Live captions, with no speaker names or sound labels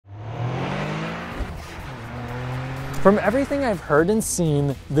From everything I've heard and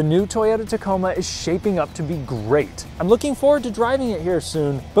seen, the new Toyota Tacoma is shaping up to be great. I'm looking forward to driving it here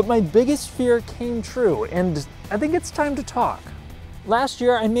soon, but my biggest fear came true, and I think it's time to talk. Last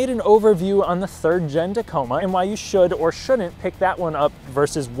year, I made an overview on the 3rd gen Tacoma and why you should or shouldn't pick that one up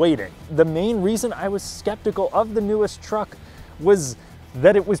versus waiting. The main reason I was skeptical of the newest truck was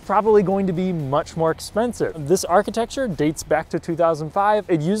that it was probably going to be much more expensive. This architecture dates back to 2005.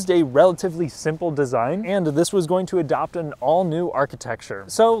 It used a relatively simple design, and this was going to adopt an all-new architecture.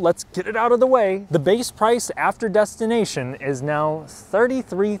 So let's get it out of the way. The base price after destination is now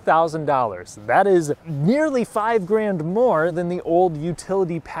 $33,000. That is nearly $5,000 more than the old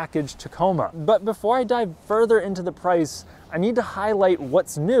utility package Tacoma. But before I dive further into the price, I need to highlight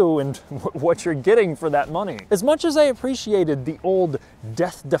what's new and what you're getting for that money. As much as I appreciated the old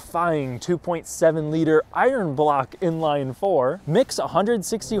death-defying 2.7-liter iron block inline 4, mix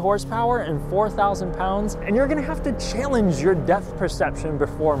 160 horsepower and 4,000 pounds, and you're gonna have to challenge your depth perception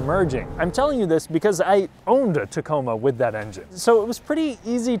before merging. I'm telling you this because I owned a Tacoma with that engine. So it was pretty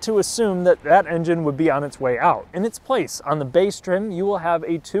easy to assume that that engine would be on its way out. In its place, on the base trim, you will have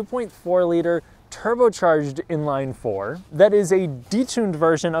a 2.4-liter turbocharged inline 4 that is a detuned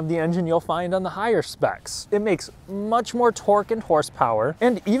version of the engine you'll find on the higher specs. It makes much more torque and horsepower,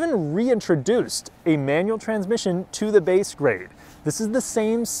 and even reintroduced a manual transmission to the base grade. This is the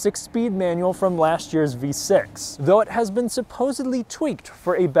same 6-speed manual from last year's V6, though it has been supposedly tweaked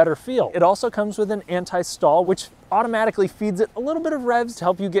for a better feel. It also comes with an anti-stall, which automatically feeds it a little bit of revs to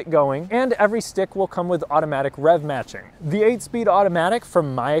help you get going, and every stick will come with automatic rev matching. The 8-speed automatic,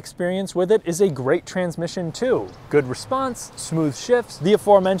 from my experience with it, is a great transmission too. Good response, smooth shifts. The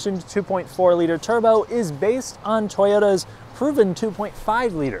aforementioned 2.4-liter turbo is based on Toyota's proven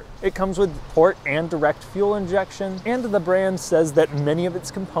 2.5-liter. It comes with port and direct fuel injection, and the brand says that many of its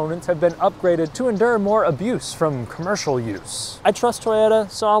components have been upgraded to endure more abuse from commercial use. I trust Toyota,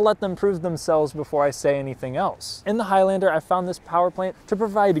 so I'll let them prove themselves before I say anything else. In the Highlander, I found this power plant to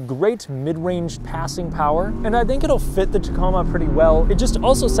provide great mid-range passing power, and I think it'll fit the Tacoma pretty well. It just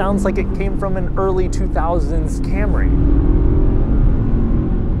also sounds like it came from an early 2000s Camry.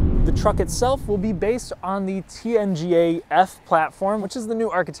 The truck itself will be based on the TNGA F platform, which is the new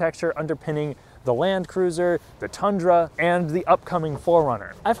architecture underpinning the Land Cruiser, the Tundra, and the upcoming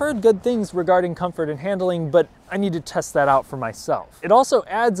 4Runner. I've heard good things regarding comfort and handling, but I need to test that out for myself. It also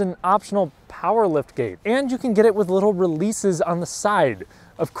adds an optional power liftgate, and you can get it with little releases on the side.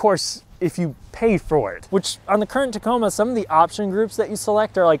 Of course, if you pay for it, which on the current Tacoma, some of the option groups that you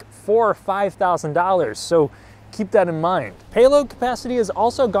select are like $4,000 or $5,000, so keep that in mind. Payload capacity has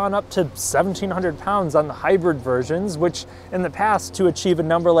also gone up to 1,700 pounds on the hybrid versions, which in the past, to achieve a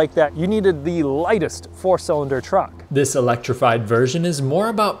number like that, you needed the lightest 4-cylinder truck. This electrified version is more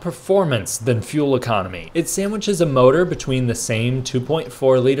about performance than fuel economy. It sandwiches a motor between the same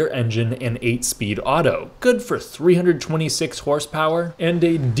 2.4-liter engine and 8-speed auto, good for 326 horsepower, and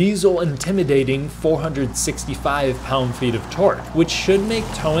a diesel intimidating 465 pound-feet of torque, which should make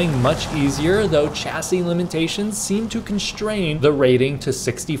towing much easier, though chassis limitations seem to constrain the rating to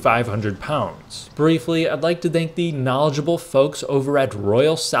 6,500 pounds. Briefly, I'd like to thank the knowledgeable folks over at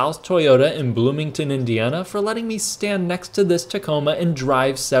Royal South Toyota in Bloomington, Indiana for letting me stand next to this Tacoma and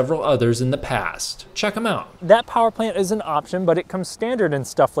drive several others in the past. Check them out. That power plant is an option, but it comes standard in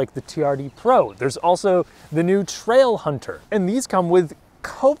stuff like the TRD Pro. There's also the new Trail Hunter, and these come with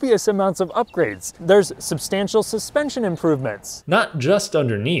copious amounts of upgrades. There's substantial suspension improvements. Not just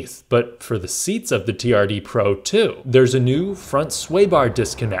underneath, but for the seats of the TRD Pro too. There's a new front sway bar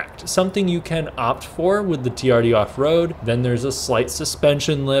disconnect, something you can opt for with the TRD Off-Road. Then there's a slight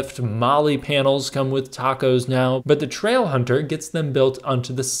suspension lift. Molly panels come with Tacos now, but the Trail Hunter gets them built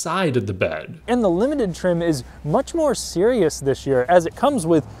onto the side of the bed. And the limited trim is much more serious this year, as it comes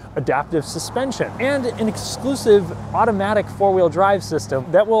with adaptive suspension and an exclusive automatic 4-wheel drive system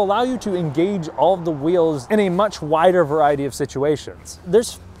that will allow you to engage all of the wheels in a much wider variety of situations.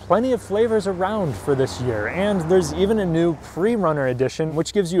 There's plenty of flavors around for this year, and there's even a new pre-runner edition,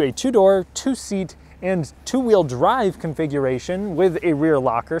 which gives you a 2-door, 2-seat, and 2-wheel drive configuration with a rear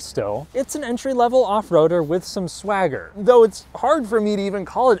locker still. It's an entry-level off-roader with some swagger, though it's hard for me to even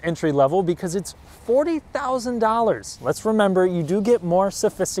call it entry-level because it's $40,000. Let's remember, you do get more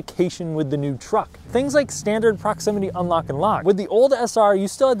sophistication with the new truck. Things like standard proximity unlock and lock. With the old SR, you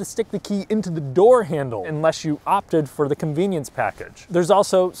still had to stick the key into the door handle unless you opted for the convenience package. There's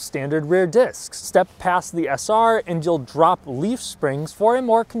also standard rear discs. Step past the SR and you'll drop leaf springs for a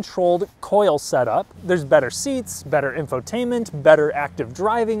more controlled coil setup. There's better seats, better infotainment, better active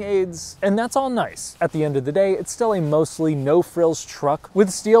driving aids, and that's all nice. At the end of the day, it's still a mostly no-frills truck with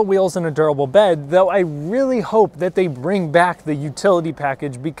steel wheels and a durable bed, though I really hope that they bring back the utility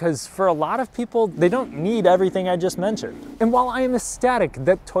package, because for a lot of people, they don't need everything I just mentioned. And while I am ecstatic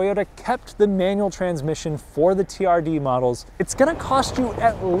that Toyota kept the manual transmission for the TRD models, it's gonna cost you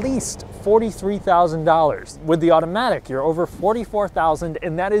at least $43,000. With the automatic, you're over $44,000,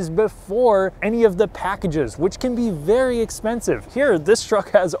 and that is before any of the packages, which can be very expensive. Here, this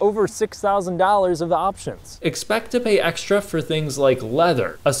truck has over $6,000 of the options. Expect to pay extra for things like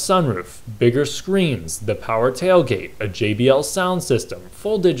leather, a sunroof, bigger screens, the power tailgate, a JBL sound system,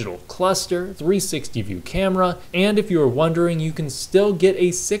 full digital cluster, 360 view camera, and if you are wondering, you can still get a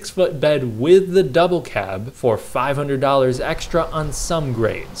 6-foot bed with the double cab for $500 extra on some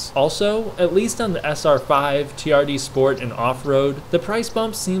grades. Also, at least on the SR5, TRD Sport, and Off-Road, the price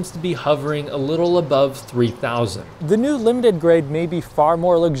bump seems to be hovering a little above $3,000. The new limited grade may be far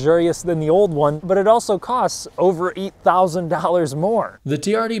more luxurious than the old one, but it also costs over $8,000 more. The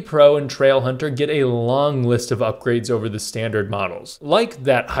TRD Pro and Trail Hunter get a long list of upgrades over the standard models, like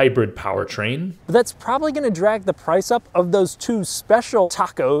that hybrid powertrain. But that's probably going to drag the price up of those two special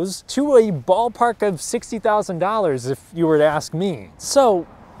Tacos to a ballpark of $60,000 if you were to ask me. So,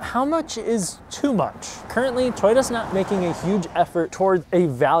 how much is too much? Currently, Toyota's not making a huge effort toward a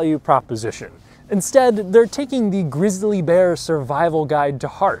value proposition. Instead, they're taking the grizzly bear survival guide to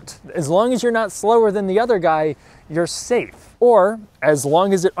heart. As long as you're not slower than the other guy, you're safe. Or, as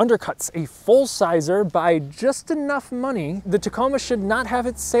long as it undercuts a full-sizer by just enough money, the Tacoma should not have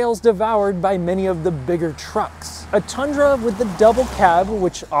its sales devoured by many of the bigger trucks. A Tundra with the double cab,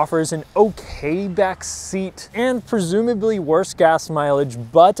 which offers an okay back seat and presumably worse gas mileage,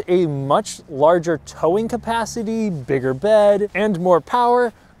 but a much larger towing capacity, bigger bed, and more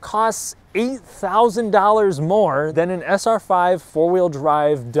power, costs $8,000 more than an SR5 four-wheel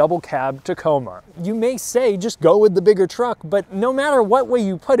drive double cab Tacoma. You may say just go with the bigger truck, but no matter what way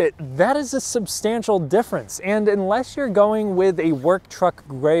you put it, that is a substantial difference. And unless you're going with a work truck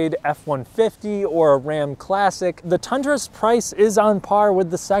grade F-150 or a Ram Classic, the Tundra's price is on par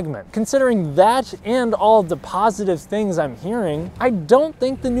with the segment. Considering that and all the positive things I'm hearing, I don't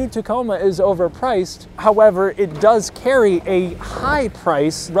think the new Tacoma is overpriced. However, it does carry a high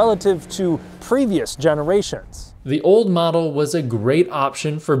price relative to previous generations. The old model was a great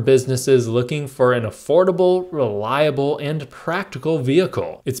option for businesses looking for an affordable, reliable, and practical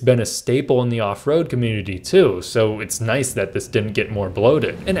vehicle. It's been a staple in the off-road community too, so it's nice that this didn't get more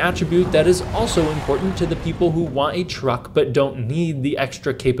bloated. An attribute that is also important to the people who want a truck but don't need the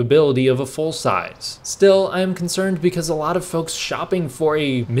extra capability of a full-size. Still, I am concerned because a lot of folks shopping for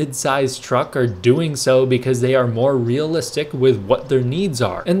a mid-sized truck are doing so because they are more realistic with what their needs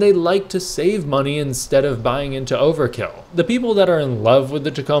are, and they like to save money instead of buying into overkill. The people that are in love with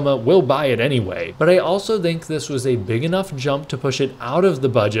the Tacoma will buy it anyway, but I also think this was a big enough jump to push it out of the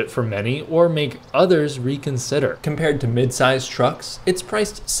budget for many or make others reconsider. Compared to mid-sized trucks, it's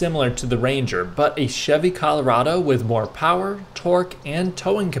priced similar to the Ranger, but a Chevy Colorado with more power, torque, and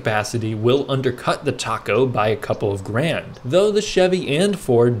towing capacity will undercut the Taco by a couple of grand, though the Chevy and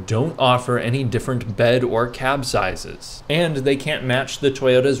Ford don't offer any different bed or cab sizes. And they can't match the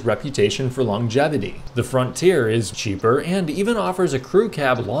Toyota's reputation for longevity. The Frontier is cheaper and even offers a crew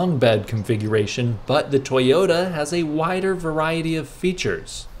cab long bed configuration, but the Toyota has a wider variety of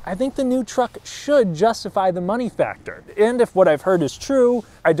features. I think the new truck should justify the money factor. And if what I've heard is true,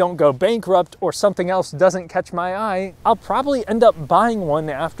 I don't go bankrupt or something else doesn't catch my eye, I'll probably end up buying one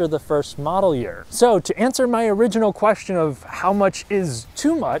after the first model year. So to answer my original question of how much is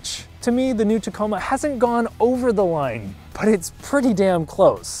too much, to me the new Tacoma hasn't gone over the line, but it's pretty damn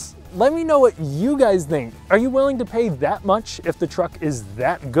close. Let me know what you guys think. Are you willing to pay that much if the truck is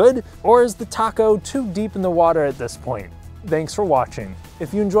that good? Or is the Taco too deep in the water at this point? Thanks for watching.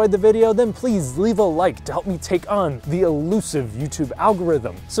 If you enjoyed the video, then please leave a like to help me take on the elusive YouTube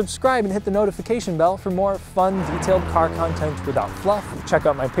algorithm. Subscribe and hit the notification bell for more fun, detailed car content without fluff. Check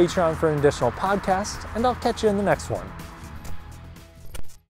out my Patreon for an additional podcast, and I'll catch you in the next one.